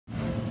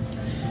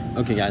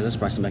Okay guys, it's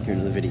Bryson back here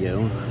in the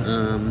video.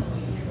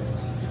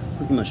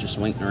 Pretty much just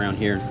waiting around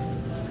here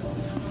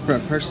for a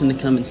person to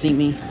come and see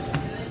me.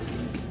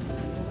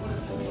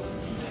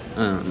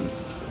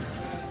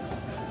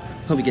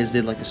 Hope you guys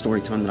did like the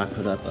story time that I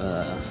put up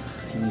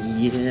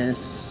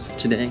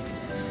today,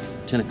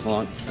 10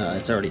 o'clock.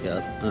 It's already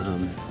up.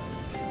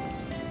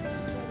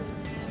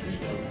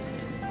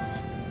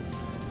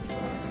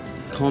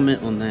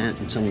 Comment on that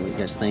and tell me what you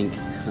guys think.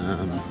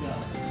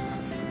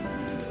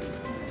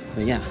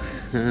 But yeah,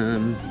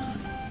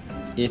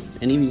 if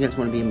any of you guys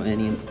want to be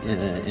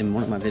in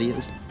one of my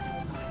videos,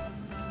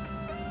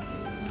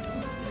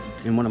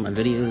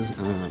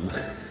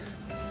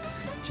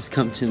 just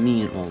come to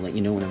me and I'll let you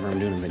know whenever I'm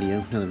doing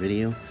another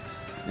video.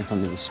 If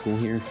I'm in school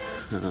here,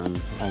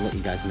 I'll let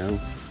you guys know.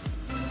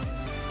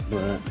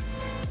 But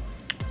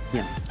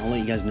yeah, I'll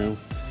let you guys know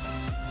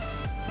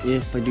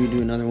if I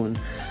do another one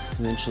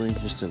eventually,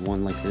 just a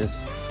one like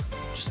this,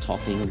 just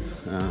talking.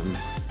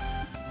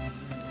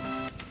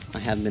 I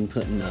have been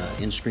putting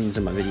end screens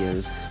in my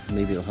videos.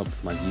 Maybe it'll help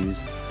with my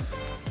views.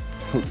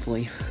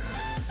 Hopefully.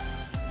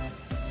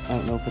 I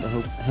don't know if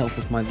it'll help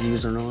with my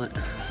views or not.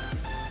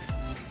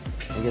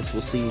 I guess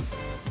we'll see.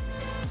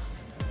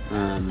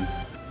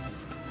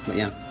 But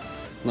yeah,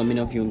 let me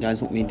know if you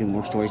guys want me to do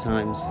more story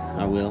times.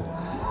 I will.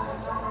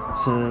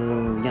 So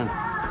yeah,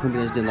 hope you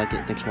guys did like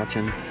it. Thanks for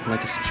watching. Like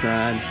and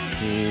subscribe.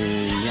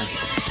 And yeah,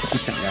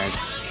 peace out,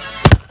 guys.